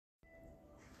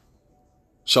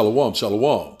Shalom,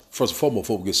 shalom. First and foremost,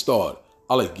 before we get started,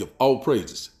 I like to give all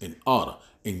praises and honor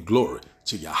and glory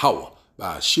to Yahweh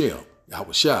by Hashem,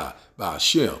 Yahweh Shai by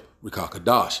Hashem,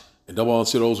 Rikakadash, and double honor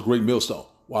to those great millstones,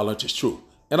 while lunch is true.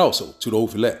 And also to the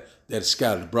old elect that is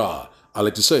scattered abroad. I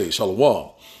like to say shalom.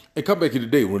 And come back here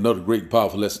today with another great and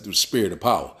powerful lesson through the spirit and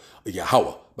power of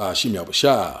Yahweh by Hashem, Yahweh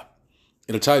Shai.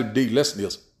 And the title of today's lesson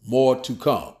is More to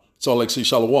Come. So I like to say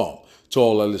shalom to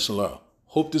all that listen and learn.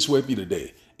 Hope this way for you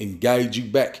today and guide you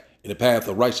back in the path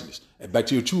of righteousness and back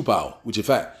to your true power, which in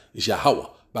fact is Yahweh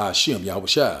by Hashem, Yahweh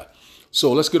Shai.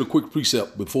 So let's get a quick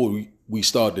precept before we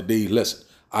start today's lesson.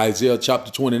 Isaiah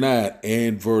chapter 29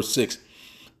 and verse 6.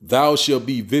 Thou shalt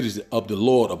be visited of the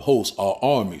Lord of hosts, our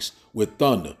armies, with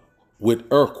thunder, with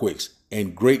earthquakes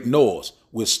and great noise,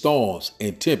 with storms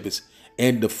and tempests,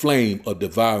 and the flame of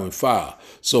devouring fire.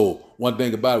 So one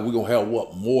thing about it, we're going to have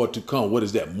what? More to come. What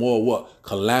is that? More what?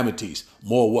 Calamities.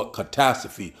 More what?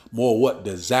 Catastrophe. More what?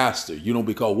 Disaster. You know,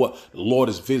 because what? The Lord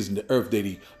is visiting the earth that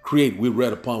he created. We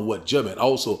read upon what? Judgment.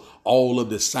 Also, all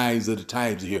of the signs of the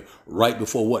times are here right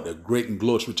before what? The great and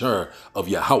glorious return of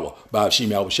Yahweh by Hashem,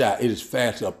 Yahweh Shai. It is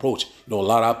fast to approach. You know, a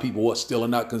lot of our people what? Still are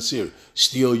not considered.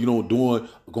 Still, you know,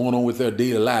 going on with their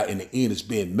daily life, and the end is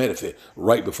being manifested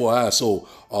right before our eyes. So,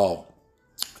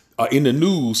 in the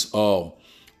news,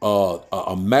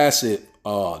 a massive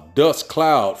dust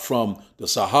cloud from the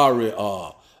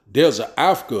Sahara desert,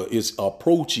 Africa, is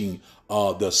approaching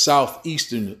the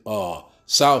southeastern part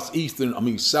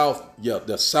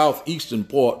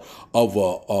of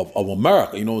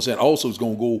America. You know what I'm saying? Also, it's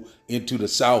going to go into the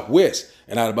southwest,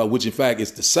 and out about which, in fact,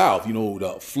 is the south. You know,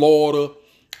 the Florida,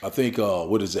 I think,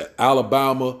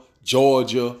 Alabama,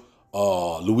 Georgia,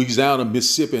 Louisiana,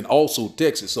 Mississippi, and also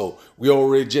Texas. So we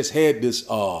already just had this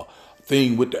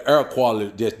thing with the air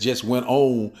quality that just went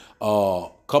on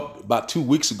about 2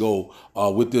 weeks ago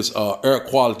with this air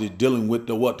quality dealing with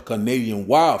the Canadian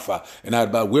wildfire. And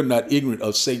we're not ignorant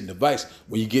of Satan's device.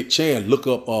 When you get a chance, look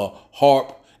up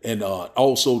HARP and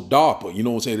also DARPA, you know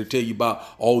what I'm saying, to tell you about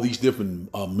all these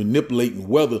different manipulating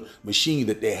weather machines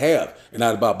that they have. And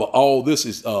but all this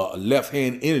is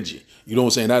left-hand energy. You know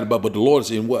what I'm saying? But the Lord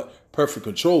is in what? Perfect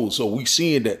control. So we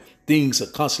seeing that things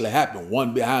are constantly happening,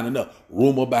 one behind another,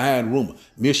 rumor behind rumor,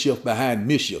 mischief behind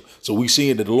mischief. So we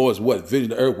seeing that the Lord is what? Visiting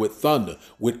the earth with thunder,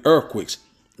 with earthquakes,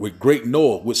 with great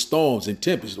noise, with storms and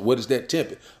tempests. What is that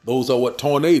tempest? Those are what?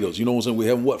 Tornadoes. You know what I'm saying? We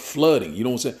have what? Flooding. You know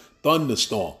what I'm saying?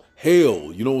 Thunderstorm.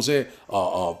 Hail, you know what I'm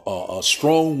saying?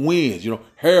 Strong winds, you know,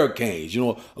 hurricanes, you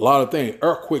know, a lot of things,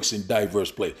 earthquakes in diverse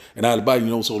places. And out about, you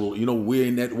know, so, you know, we're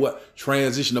in that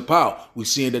transition of power. We're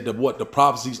seeing that the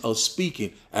prophecies are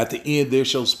speaking. At the end, they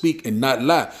shall speak and not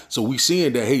lie. So we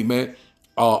seeing that, hey, man,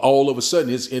 all of a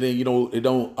sudden, I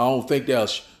don't think they're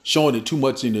showing it too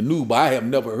much in the news, but I have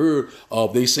never heard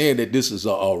of they saying that this is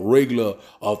a regular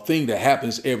thing that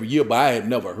happens every year, but I have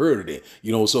never heard of it.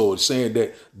 You know, so it's saying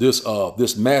that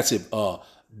this massive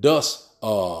dust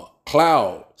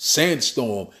cloud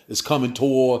sandstorm is coming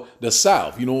toward the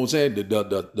south. You know what I'm saying?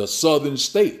 The southern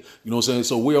state. You know what I'm saying?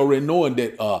 So we're already knowing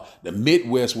that the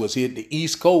Midwest was hit, the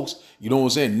East Coast. You know what I'm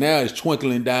saying? Now it's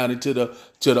twinkling down into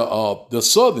the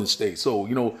southern state. So,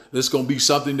 you know, this is going to be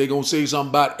something they're going to say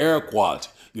something about air quality.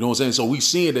 You know what I'm saying? So we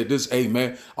seeing that this, hey,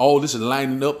 man, all this is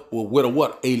lining up with a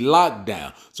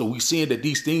lockdown. So we seeing that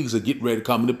these things are getting ready to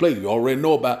come into play. We already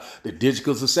know about the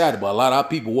digital society, but a lot of our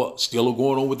people, still are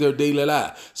going on with their daily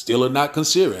life, still are not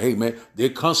considering. Hey, man, they're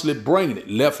constantly bringing it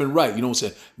left and right. You know what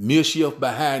I'm saying? Mischief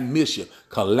behind mischief,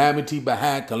 calamity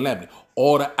behind calamity.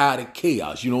 Order out of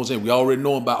chaos. You know what I'm saying? We already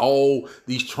know about all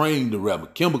these train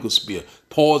derailment, chemical spill,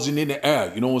 poison in the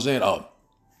air. You know what I'm saying?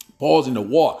 Poison the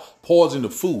water, poison the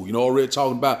food. You know, already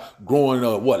talking about growing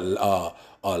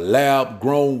lab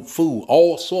grown food,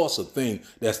 all sorts of things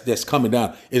that's coming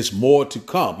down. It's more to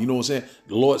come. You know what I'm saying?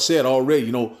 The Lord said already,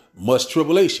 you know, much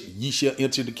tribulation, ye shall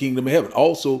enter the kingdom of heaven.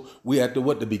 Also, we at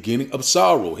the beginning of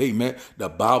sorrow. Hey, man, the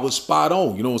Bible's spot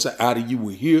on. You know what I'm saying? Out of you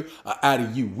will hear, or out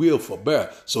of you will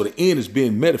forbear. So the end is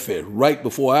being manifested right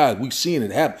before our eyes. We seeing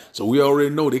it happen. So we already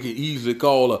know they can easily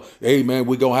call, hey, man,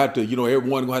 we're going to have to, you know,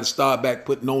 everyone going to have to start back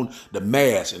putting on the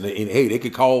mask. And hey, they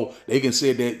can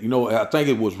say that, you know, I think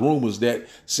it was rumors that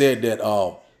said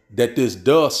that this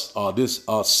dust, this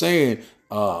sand,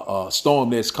 storm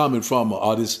that's coming from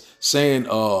this sand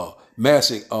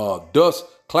massive dust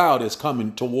cloud that's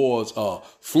coming towards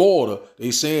Florida.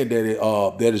 They saying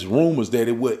that that is rumors that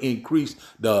it will increase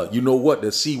the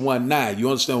C-19. You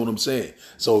understand what I'm saying?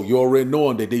 So you already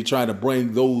knowing that they trying to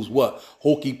bring those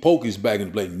hokey pokeys back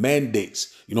into play,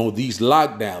 mandates. You know, these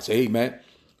lockdowns. Hey, man,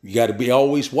 you got to be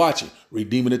always watching,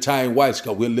 redeeming the time wisely,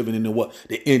 because we're living in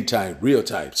the end time, real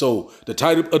time. So the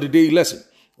title of the day lesson: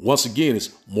 Once again,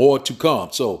 it's more to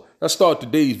come. So let's start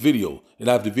today's video. And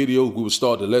after the video, we will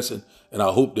start the lesson. And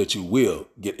I hope that you will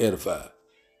get edified.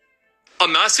 A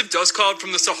massive dust cloud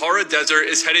from the Sahara Desert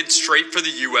is headed straight for the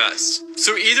U.S.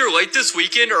 So either late this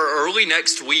weekend or early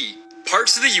next week,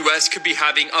 parts of the U.S. could be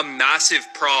having a massive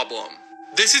problem.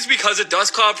 This is because a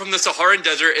dust cloud from the Saharan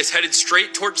Desert is headed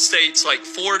straight towards states like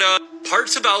Florida,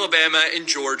 parts of Alabama and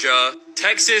Georgia,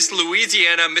 Texas,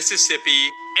 Louisiana, Mississippi,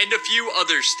 and a few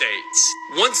other states.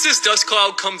 Once this dust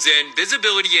cloud comes in,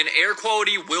 visibility and air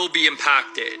quality will be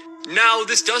impacted. Now,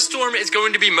 this dust storm is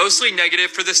going to be mostly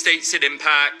negative for the states it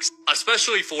impacts,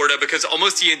 especially Florida, because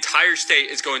almost the entire state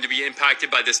is going to be impacted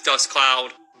by this dust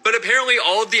cloud. But apparently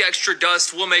all of the extra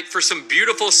dust will make for some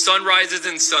beautiful sunrises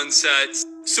and sunsets,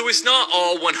 so it's not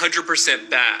all 100%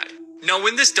 bad. Now,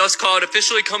 when this dust cloud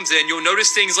officially comes in, you'll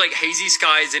notice things like hazy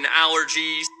skies and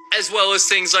allergies, as well as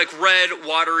things like red,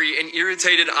 watery, and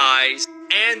irritated eyes.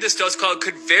 And this dust cloud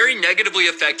could very negatively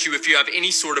affect you if you have any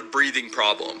sort of breathing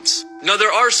problems. Now,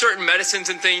 there are certain medicines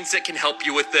and things that can help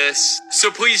you with this,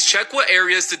 so please check what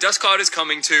areas the dust cloud is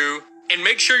coming to, and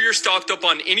make sure you're stocked up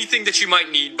on anything that you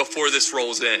might need before this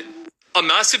rolls in. A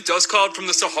massive dust cloud from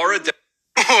the Sahara Desert.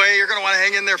 Oh, hey, you're going to want to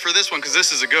hang in there for this one, because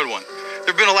this is a good one. There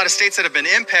have been a lot of states that have been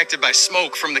impacted by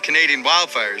smoke from the Canadian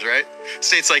wildfires, right?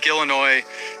 States like Illinois,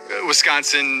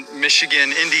 Wisconsin,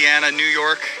 Michigan, Indiana, New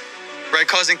York, right?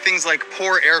 Causing things like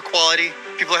poor air quality.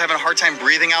 People are having a hard time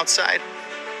breathing outside.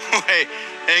 Hey,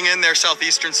 hang in there,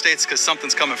 southeastern states, because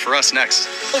something's coming for us next.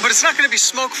 Oh, but it's not going to be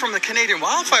smoke from the Canadian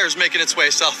wildfires making its way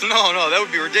south. No, that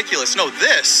would be ridiculous. No,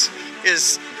 this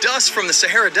is dust from the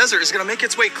Sahara Desert is going to make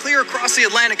its way clear across the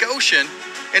Atlantic Ocean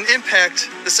and impact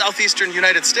the southeastern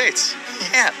United States.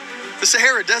 Yeah, the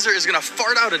Sahara Desert is going to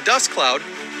fart out a dust cloud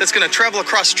that's going to travel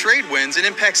across trade winds and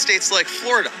impact states like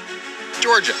Florida,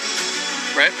 Georgia,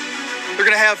 right? They're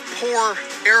going to have poor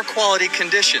air quality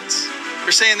conditions.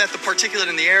 They're saying that the particulate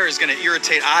in the air is going to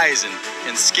irritate eyes and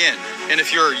skin. And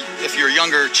if you're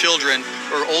younger children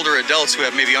or older adults who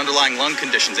have maybe underlying lung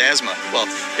conditions, asthma, well,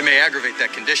 it may aggravate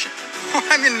that condition.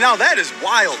 I mean, now that is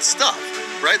wild stuff,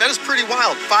 right? That is pretty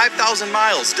wild. 5,000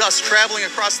 miles, dust traveling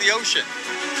across the ocean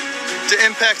to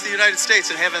impact the United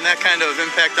States and having that kind of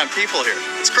impact on people here.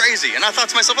 It's crazy. And I thought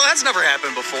to myself, well, that's never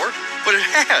happened before. But it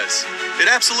has. It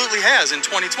absolutely has in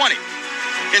 2020.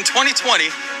 In 2020,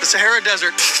 the Sahara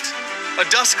Desert, a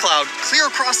dust cloud clear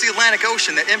across the Atlantic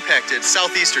Ocean that impacted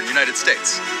southeastern United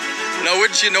States. Now,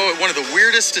 wouldn't you know it, one of the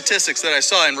weirdest statistics that I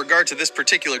saw in regard to this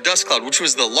particular dust cloud, which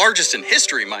was the largest in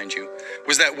history, mind you,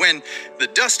 was that when the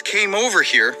dust came over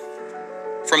here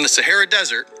from the Sahara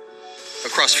Desert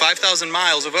across 5,000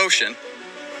 miles of ocean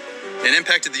and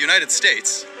impacted the United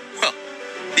States, well,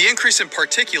 the increase in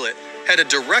particulate had a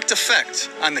direct effect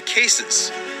on the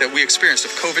cases that we experienced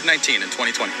of COVID-19 in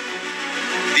 2020.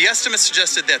 The estimate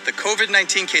suggested that the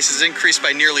COVID-19 cases increased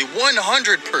by nearly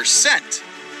 100%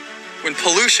 when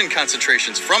pollution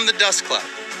concentrations from the dust cloud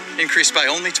increased by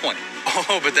only 20.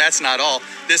 Oh, but that's not all.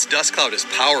 This dust cloud is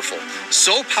powerful.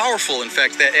 So powerful, in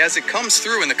fact, that as it comes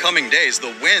through in the coming days,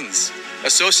 the winds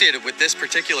associated with this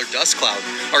particular dust cloud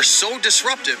are so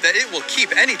disruptive that it will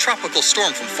keep any tropical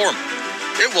storm from forming.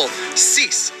 It will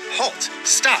cease, halt,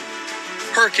 stop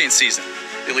hurricane season,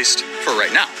 at least for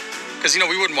right now. Because,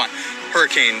 we wouldn't want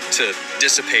hurricane to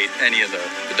dissipate any of the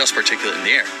dust particulate in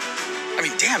the air. I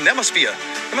mean, damn, that must be a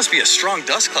strong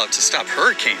dust cloud to stop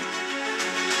hurricane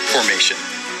formation.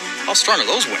 How strong are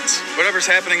those winds? Whatever's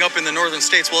happening up in the northern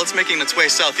states, well, it's making its way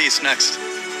southeast next.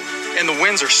 And the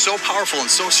winds are so powerful and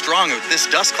so strong with this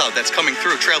dust cloud that's coming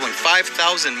through, traveling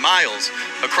 5,000 miles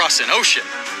across an ocean,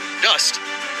 dust,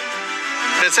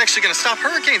 that it's actually going to stop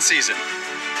hurricane season.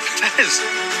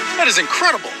 That is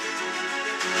incredible.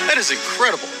 That is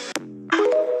incredible.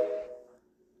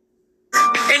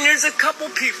 And there's a couple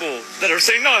people that are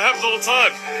saying, no, it happens all the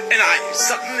time. And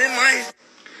something in my...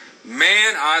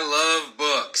 Man, I love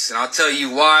books. And I'll tell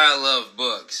you why I love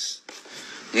books.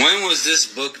 When was this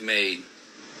book made?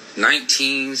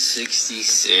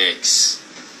 1966.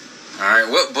 Alright,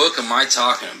 what book am I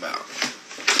talking about?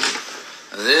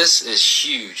 This is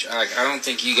huge. I don't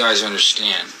think you guys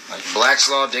understand. Like Black's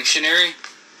Law Dictionary?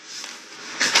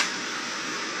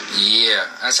 Yeah,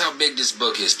 that's how big this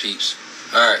book is, peeps.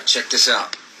 Alright, check this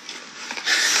out.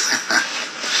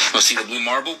 Want to see the blue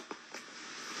marble?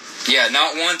 Yeah,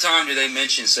 not one time do they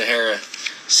mention Sahara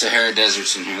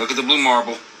deserts in here. Look at the blue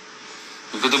marble.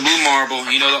 Look at the blue marble.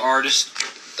 You know the artist.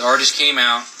 The artist came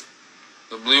out.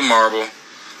 The blue marble.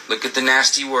 Look at the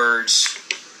nasty words.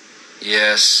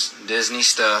 Yes, Disney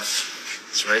stuff.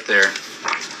 It's right there.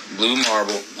 Blue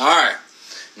marble. Alright.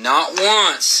 Not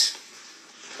once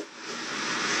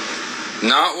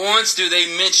Not once do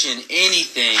they mention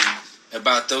anything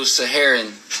about those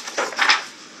Saharan.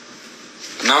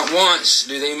 Not once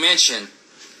do they mention.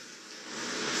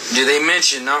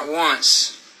 Not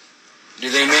once do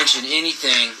they mention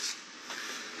anything.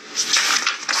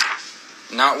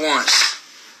 Not once.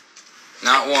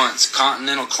 Not once.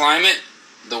 Continental climate,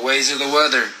 the ways of the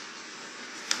weather.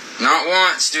 Not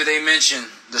once do they mention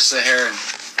the Saharan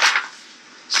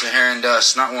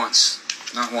dust. Not once.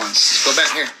 Not once. Go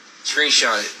back here.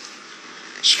 Screenshot it.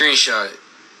 Screenshot it.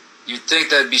 You'd think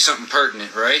that'd be something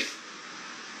pertinent, right?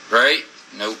 Right?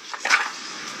 Nope.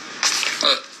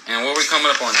 Look, and what are we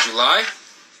coming up on? July?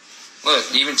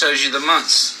 Look, it even tells you the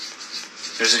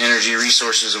months. There's the energy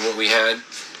resources of what we had.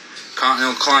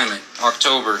 Continental climate,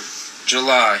 October,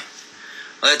 July.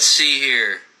 Let's see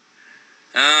here.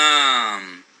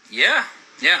 Yeah,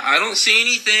 I don't see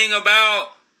anything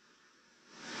about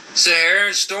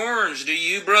Saharan storms. Do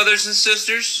you, brothers and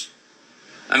sisters?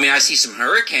 I mean, I see some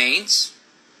hurricanes.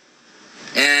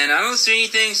 And I don't see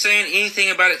anything saying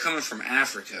anything about it coming from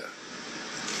Africa.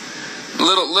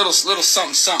 Little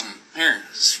something. Here,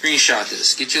 screenshot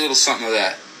this. Get you a little something of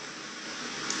that.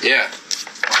 Yeah.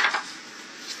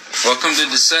 Welcome to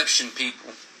deception,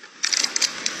 people.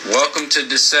 Welcome to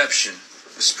deception.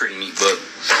 This is a pretty neat book.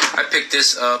 I picked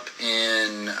this up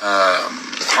in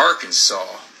Arkansas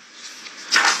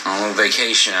on a little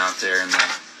vacation out there in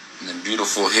the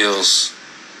beautiful hills.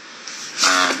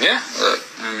 Yeah, look.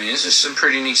 I mean, this is some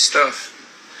pretty neat stuff.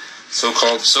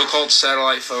 So-called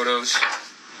satellite photos,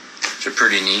 which are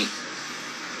pretty neat.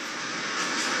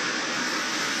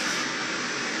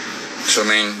 So I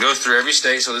mean, goes through every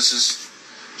state. So this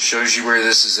shows you where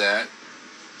this is at.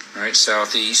 All right,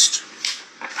 southeast.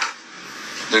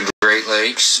 The Great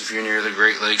Lakes, if you're near the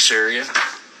Great Lakes area.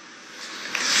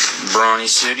 Brawny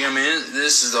City. I mean,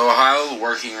 this is the Ohio, the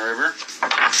working river.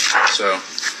 So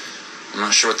I'm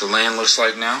not sure what the land looks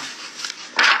like now.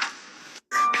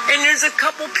 And there's a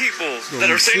couple people that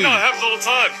are saying, no, I have a little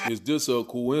time. Is this a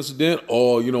coincidence,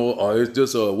 or or it's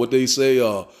just what they say,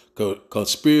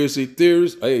 conspiracy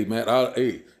theories? Hey, man,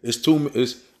 it's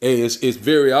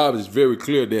very obvious, very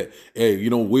clear that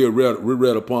we're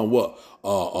read upon what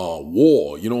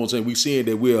war. You know what I'm saying? We seeing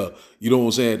that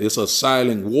it's a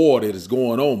silent war that is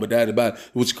going on, but that's about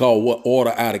what's called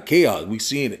order out of chaos. We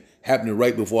seeing it happening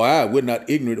right before our eyes. We're not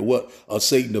ignorant of what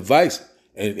Satan devices.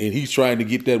 And he's trying to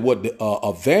get that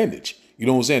advantage, you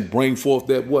know what I'm saying? Bring forth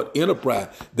that enterprise,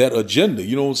 that agenda,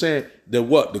 you know what I'm saying? The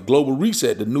global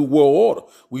reset, the new world order.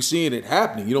 We seeing it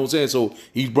happening, you know what I'm saying? So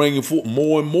he's bringing forth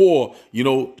more and more,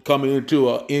 coming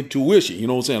into intuition, you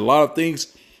know what I'm saying? A lot of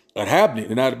things are happening,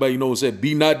 and everybody, said,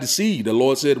 be not deceived. The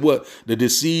Lord said, the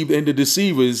deceived and the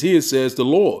deceiver is here, says the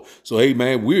Lord. So hey,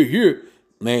 man, we're here,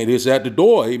 man. It's at the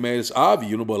door. Hey, man, it's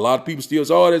obvious, but a lot of people still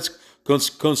say, oh, that's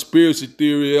conspiracy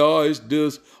theory, it's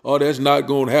this, that's not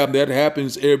going to happen. That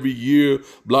happens every year,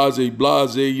 blase,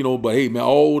 but hey, man,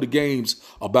 all the games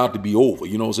about to be over,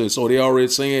 you know what I'm saying? So they already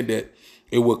saying that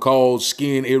it will cause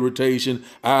skin irritation,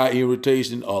 eye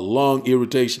irritation, or lung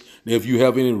irritation. And if you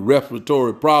have any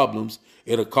respiratory problems,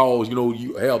 it'll cause,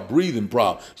 you have breathing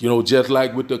problems, just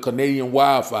like with the Canadian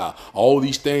wildfire. All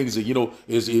these things,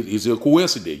 is a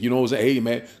coincidence, you know what I'm saying? Hey,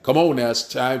 man, come on now,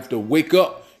 it's time to wake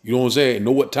up. You know what I'm saying?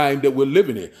 Know what time that we're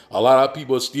living in. A lot of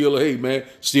people are still,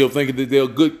 still thinking that they're a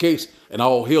good case, and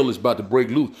all hell is about to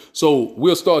break loose. So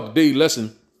we'll start today's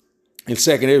lesson in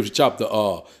 2 Ezra chapter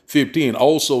 15.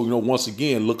 Also, once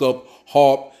again, look up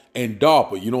HARP and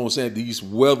DARPA, you know what I'm saying? These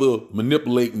weather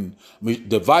manipulating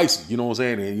devices, you know what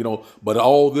I'm saying? And, but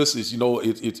all this is,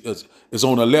 it's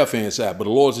on the left-hand side, but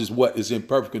the Lord is in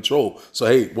perfect control. So,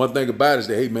 hey, one thing about it is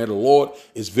that, hey, man, the Lord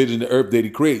is visiting the earth that he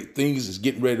created. Things is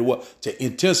getting ready to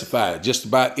intensify. Just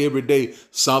about every day,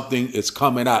 something is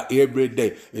coming out every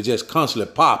day. It's just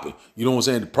constantly popping. You know what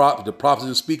I'm saying? The prophets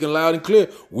are speaking loud and clear.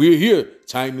 We're here.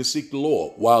 Time to seek the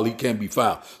Lord while he can be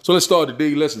found. So let's start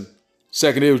today's lesson. 2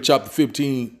 Ezra chapter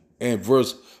 15 and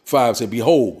verse 5 said,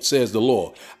 behold, says the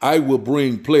Lord, I will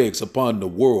bring plagues upon the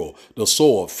world, the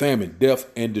sword, famine, death,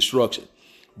 and destruction.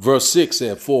 Verse 6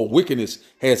 said, for wickedness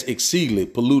has exceedingly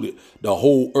polluted the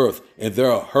whole earth, and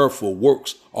their hurtful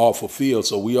works are fulfilled.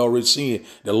 So we already seeing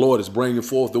the Lord is bringing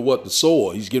forth the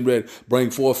sword. He's getting ready to bring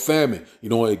forth famine,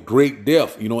 a great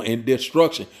death, and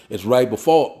destruction. It's right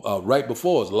before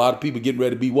us. A lot of people getting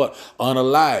ready to be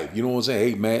unalive. You know what I'm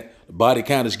saying? Hey, man, the body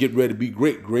count is getting ready to be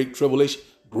great tribulation,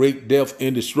 great death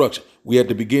and destruction. We at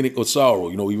the beginning of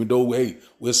sorrow, even though, hey,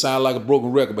 we'll sound like a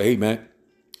broken record, but hey, man,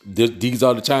 These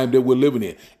are the times that we're living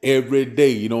in. Every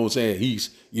day, you know what I'm saying?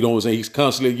 He's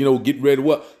constantly, getting ready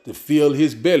to fill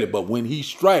his belly. But when he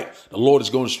strikes, the Lord is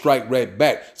going to strike right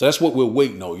back. So that's what we're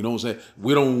waiting on. You know what I'm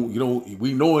saying?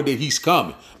 We knowing that he's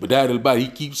coming. But that about he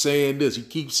keeps saying this, he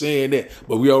keeps saying that.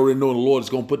 But we already know the Lord is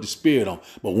going to put the Spirit on.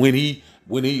 But when he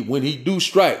do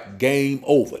strike, game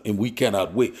over, and we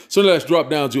cannot wait. So let's drop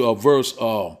down to a verse,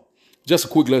 just a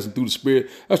quick lesson through the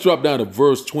Spirit. Let's drop down to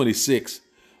verse 26.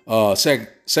 Second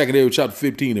Area chapter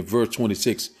 15 and verse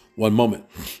 26. One moment.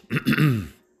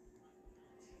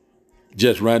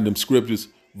 Just random scriptures.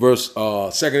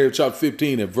 Second Area chapter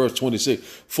 15 and verse 26.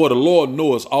 For the Lord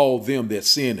knoweth all them that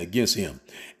sin against him,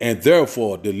 and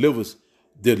therefore delivers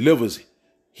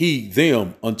he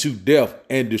them unto death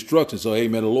and destruction. So,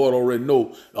 amen. The Lord already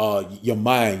know your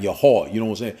mind, your heart. You know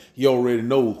what I'm saying? He already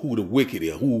know who the wicked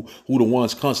is, who the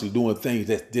ones constantly doing things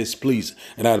that's displeasing.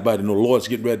 And everybody know the Lord's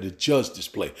getting ready to judge this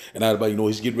place. And everybody know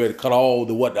he's getting ready to cut all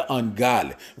the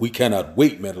ungodly. We cannot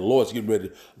wait, man. The Lord's getting ready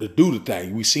to do the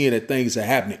thing. We seeing that things are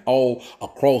happening all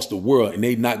across the world, and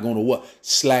they not going to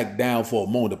slack down for a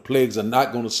moment. The plagues are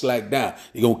not going to slack down.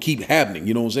 They're going to keep happening.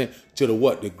 You know what I'm saying? To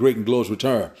the great and glorious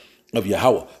return of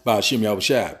Yahweh by Hashem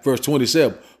Yahushua. Verse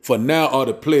 27, for now are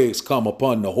the plagues come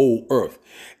upon the whole earth,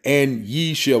 and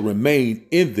ye shall remain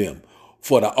in them.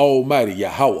 For the Almighty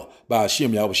Yahweh by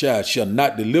Hashem Yahushua shall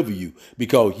not deliver you,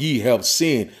 because ye have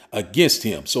sinned against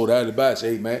him. So that advice,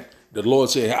 amen. The Lord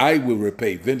said, I will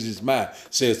repay. Vengeance is mine,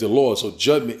 says the Lord. So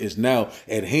judgment is now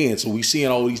at hand. So we seeing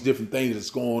all these different things that's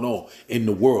going on in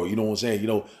the world. You know what I'm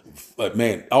saying?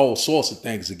 Man, all sorts of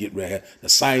things are getting ready. The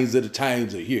signs of the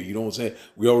times are here. You know what I'm saying?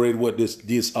 We already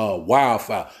this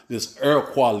wildfire, this air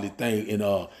quality thing in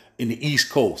the East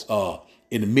Coast,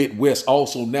 in the Midwest,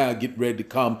 also now getting ready to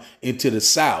come into the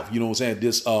South. You know what I'm saying?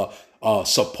 This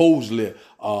supposedly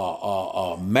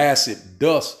massive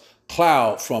dust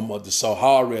cloud from the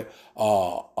Sahara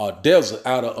desert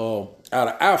out of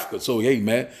Africa. So, hey,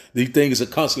 man, these things are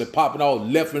constantly popping out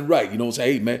left and right. You know what I'm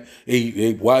saying? Hey, man,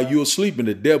 hey, while you're sleeping,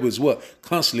 the devil is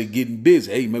constantly getting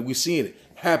busy. Hey, man, we're seeing it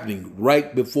happening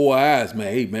right before our eyes,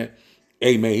 man.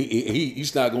 Hey, man,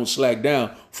 he's not going to slack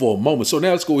down for a moment. So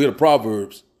now let's go here to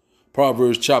Proverbs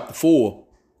chapter 4.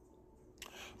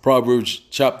 Proverbs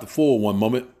chapter 4, one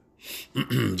moment.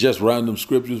 Just random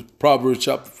scriptures. Proverbs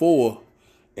chapter 4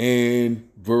 and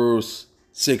verse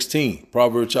 16.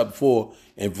 Proverbs chapter 4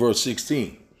 and verse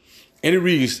 16. And it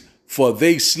reads, for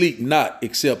they sleep not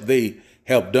except they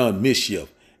have done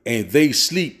mischief, and they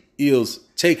sleep is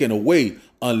taken away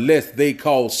unless they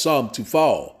cause some to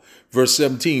fall. Verse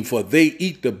 17, for they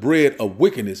eat the bread of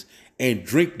wickedness and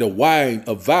drink the wine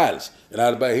of violence. And I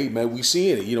about, hey, man, we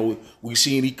seeing it. We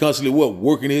seeing he constantly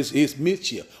working his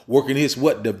mischief, working his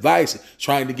devices,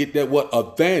 trying to get that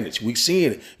advantage. We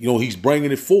seeing it. He's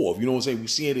bringing it forth. You know what I'm saying? We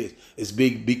seeing it. It's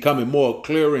becoming more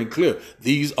clearer and clear.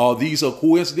 These are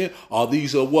coincidence? Are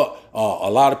these a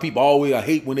lot of people always, I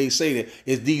hate when they say that,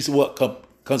 is these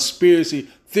conspiracy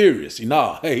theorists.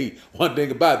 Hey, one thing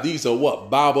about these are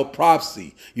Bible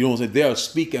prophecy. You know what I'm saying? They're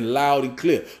speaking loud and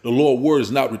clear. The Lord's word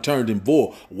is not returned in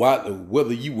void,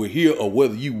 whether you were here or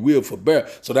whether you will forbear.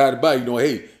 So that about,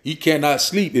 hey, he cannot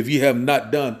sleep if he have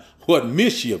not done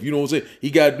mischief. You know what I'm saying? He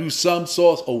got to do some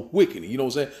sort of wickedness. You know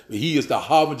what I'm saying? But he is the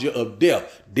harbinger of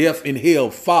death. Death and hell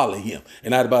follow him.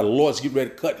 And out about the Lord's getting ready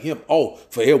to cut him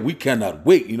off forever. We cannot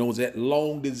wait. You know what I'm saying?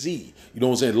 Long disease. You know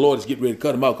what I'm saying? The Lord is getting ready to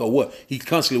cut him out because He's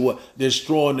constantly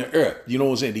destroying the earth. You know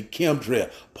what I'm saying? The chemtrail,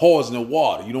 poisoning the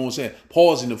water. You know what I'm saying?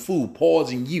 Poisoning the food,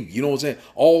 poisoning you. You know what I'm saying?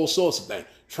 All sorts of things.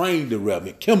 Train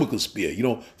derailment, chemical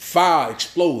spill, fire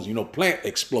explodes, plant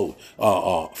explode,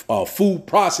 food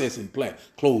processing plant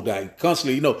closed down,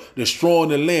 constantly, destroying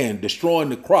the land, destroying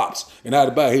the crops, and out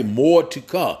about, hey, more to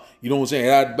come. You know what I'm saying?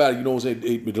 Out about, you know what I'm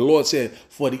saying? The Lord said,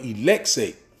 for the elect's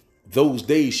sake, those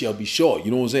days shall be short.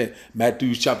 You know what I'm saying?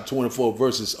 Matthew chapter 24,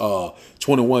 verses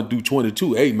 21 through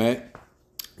 22. Hey, man,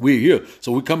 we're here.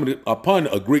 So we're coming upon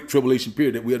a great tribulation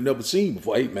period that we have never seen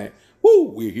before. Hey, man,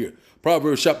 we're here.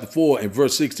 Proverbs chapter 4 and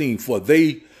verse 16, for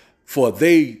they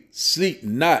sleep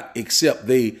not except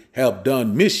they have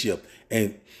done mischief,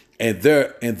 and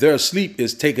their sleep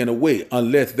is taken away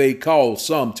unless they cause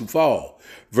some to fall.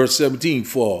 Verse 17,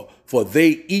 for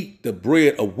they eat the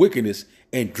bread of wickedness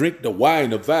and drink the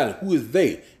wine of violence. Who is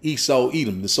they? Esau,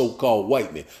 Edom, the so-called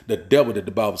white man, the devil that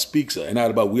the Bible speaks of. And out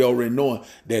about we already knowing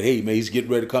that, hey, man, he's getting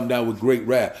ready to come down with great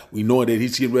wrath. We know that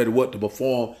he's getting ready to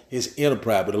perform his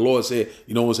enterprise. But the Lord said,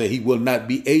 you know what I'm saying, he will not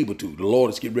be able to. The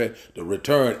Lord is getting ready to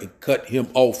return and cut him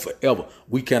off forever.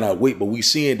 We cannot wait, but we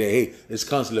seeing that, hey, it's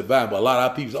constantly violent. But a lot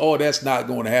of our people say, oh, that's not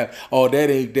going to happen. Oh, that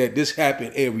ain't that. This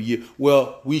happened every year.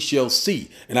 Well, we shall see.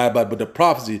 And but the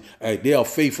prophecy, they are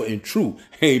faithful and true.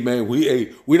 Hey, man,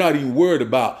 we're not even worried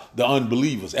about the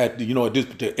unbelievers at this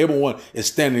particular. Everyone is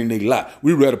standing in their lot.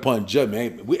 We read upon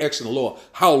judgment. Hey, we asking the Lord,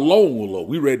 how long, O Lord?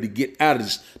 We ready to get out of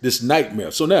this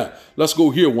nightmare. So now let's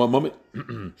go here one moment.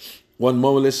 One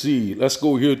moment. Let's see. Let's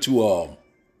go here to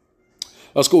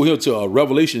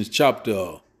Revelation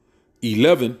chapter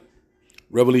 11.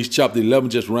 Revelation chapter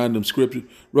 11, just random scripture.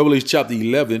 Revelation chapter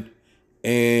 11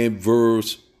 and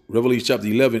verse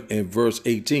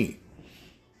 18.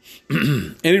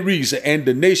 And it reads, and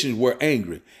the nations were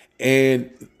angry, and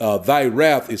thy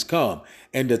wrath is come,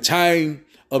 and the time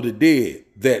of the dead,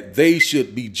 that they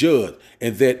should be judged,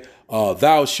 and that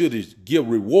thou shouldest give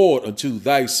reward unto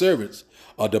thy servants,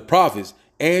 the prophets,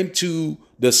 and to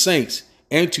the saints,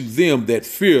 and to them that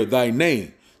fear thy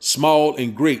name, small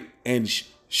and great, and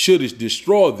shouldest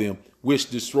destroy them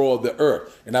which destroy the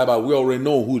earth. And how about we already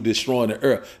know who destroying the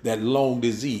earth? That long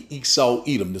disease, Esau,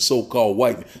 Edom, the so-called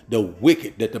white man, the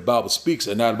wicked that the Bible speaks.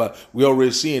 And now about we already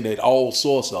seeing that all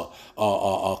sorts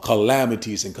of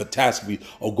calamities and catastrophes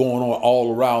are going on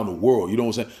all around the world. You know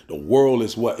what I'm saying? The world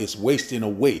is it's wasting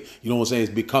away. You know what I'm saying?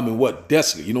 It's becoming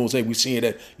desolate. You know what I'm saying? We're seeing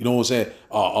that, you know what I'm saying?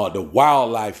 The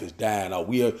wildlife is dying.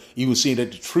 We are even seeing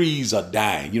that the trees are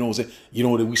dying. You know what I'm saying? You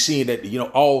know that we're seeing that,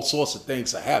 all sorts of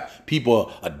things are happening.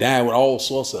 People are dying with all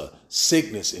sorts of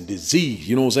sickness and disease,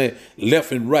 you know what I'm saying,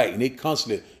 left and right. And they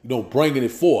constantly, bringing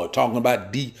it forward, talking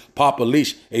about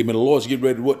depopulation. Amen. The Lord's getting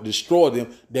ready to destroy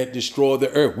them that destroy the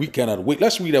earth. We cannot wait.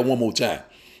 Let's read that one more time.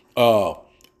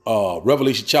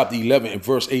 Revelation chapter 11 and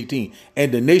verse 18.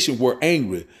 And the nations were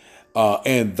angry,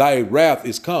 and thy wrath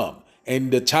is come, and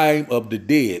the time of the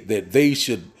dead, that they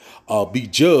should be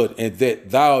judged, and that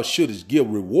thou shouldest give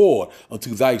reward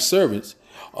unto thy servants,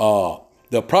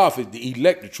 the prophet, the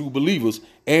elect, the true believers,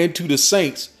 and to the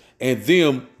saints, and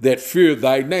them that fear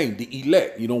thy name, the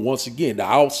elect. Once again, the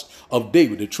house of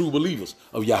David, the true believers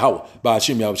of Yahweh, by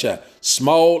Hashem Yahushua,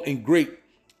 small and great,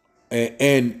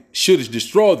 and shouldest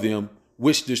destroy them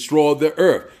which destroy the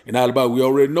earth. And out about we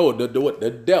already know the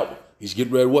devil. He's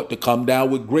getting ready to come down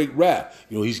with great wrath.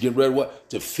 He's getting ready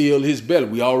to fill his belly.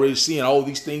 We already seeing all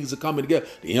these things are coming together.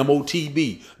 The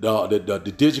MOTB,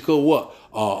 the digital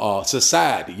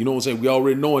society. You know what I'm saying? We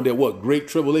already knowing that great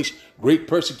tribulation, great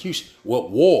persecution,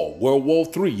 war, World War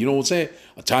III. You know what I'm saying?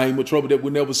 A time of trouble that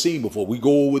we've never seen before. We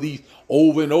go over these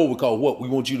over and over because we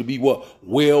want you to be well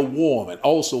warm, and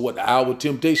also the hour of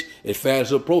temptation is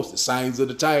fast approach. The signs of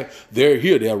the time, they're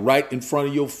here. They're right in front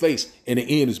of your face, and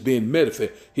the end is being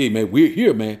manifested. Hey, man, we're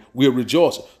here, man. We're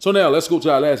rejoicing. So now let's go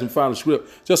to our last and final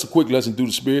script. Just a quick lesson through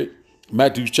the Spirit.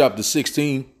 Matthew chapter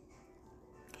 16.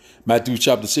 Matthew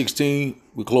chapter 16.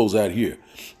 We close out here.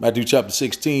 Matthew chapter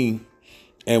 16,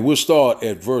 and we'll start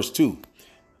at verse 2.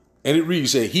 And it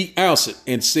reads that he answered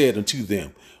and said unto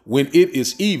them, when it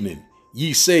is evening,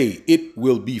 ye say it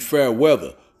will be fair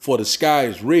weather, for the sky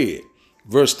is red.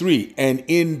 Verse 3, and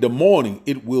in the morning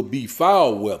it will be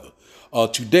foul weather.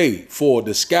 Today, for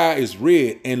the sky is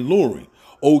red and luring.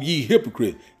 O ye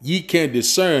hypocrite, ye can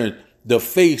discern the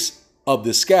face of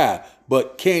the sky,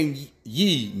 but can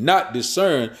ye not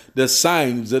discern the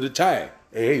signs of the time?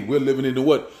 Hey, we're living in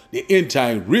the end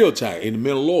time, real time. In the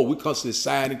middle of the Lord, we constantly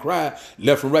sighing and crying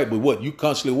left and right. But you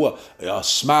constantly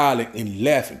smiling and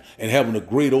laughing and having a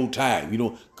great old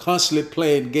time. Constantly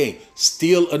playing the game,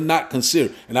 still are not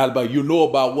considered. And about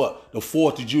about the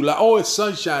 4th of July. Oh, it's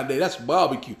sunshine day. That's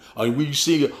barbecue. When you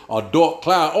see a dark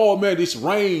cloud, oh man, this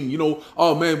rain.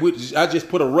 Oh man, I just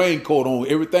put a raincoat on.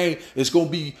 Everything is gonna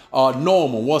be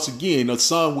normal once again. The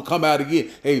sun will come out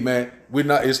again. Hey man. We're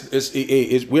not.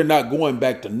 We're not going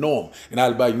back to normal,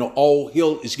 and all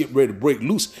hell is getting ready to break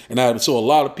loose, and so a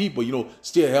lot of people,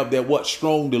 still have that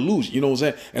strong delusion, you know what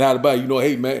I'm saying, and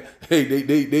hey man, hey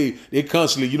they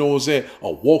constantly, you know what I'm saying,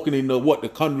 are walking in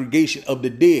the congregation of the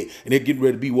dead, and they're getting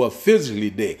ready to be physically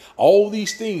dead. All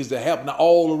these things that happen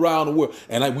all around the world,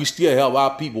 and we still have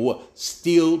our people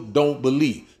still don't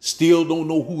believe. still don't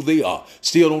know who they are,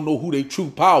 still don't know who their true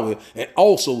power is, and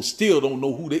also still don't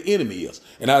know who the enemy is.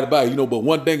 And out about it, but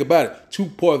one thing about it, two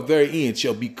part very end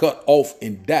shall be cut off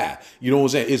and die. You know what I'm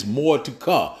saying? It's more to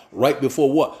come right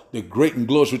before what? The great and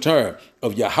glorious return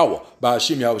of Yahweh by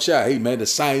Hashem Yahushua. Hey man, the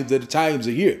signs of the times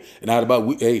are here. And out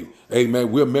about hey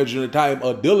man, we're measuring the time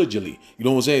diligently. You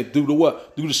know what I'm saying? Through the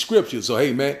what? Through the scriptures. So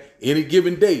hey man, any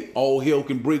given day, all hell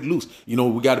can break loose.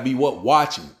 We got to be what?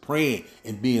 Watching, praying,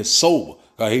 and being sober.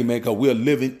 Hey man, because we're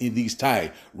living in these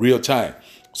times, real time.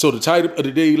 So the title of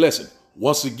the daily lesson,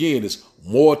 once again, is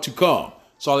more to come.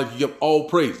 So I like to give all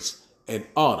praise and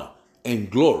honor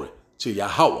and glory to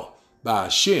Yahweh by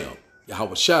Hashem,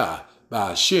 Yahweh Shai by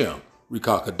Hashem,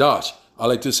 Rikah Kadash. I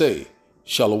like to say,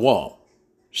 Shalom,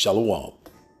 Shalom.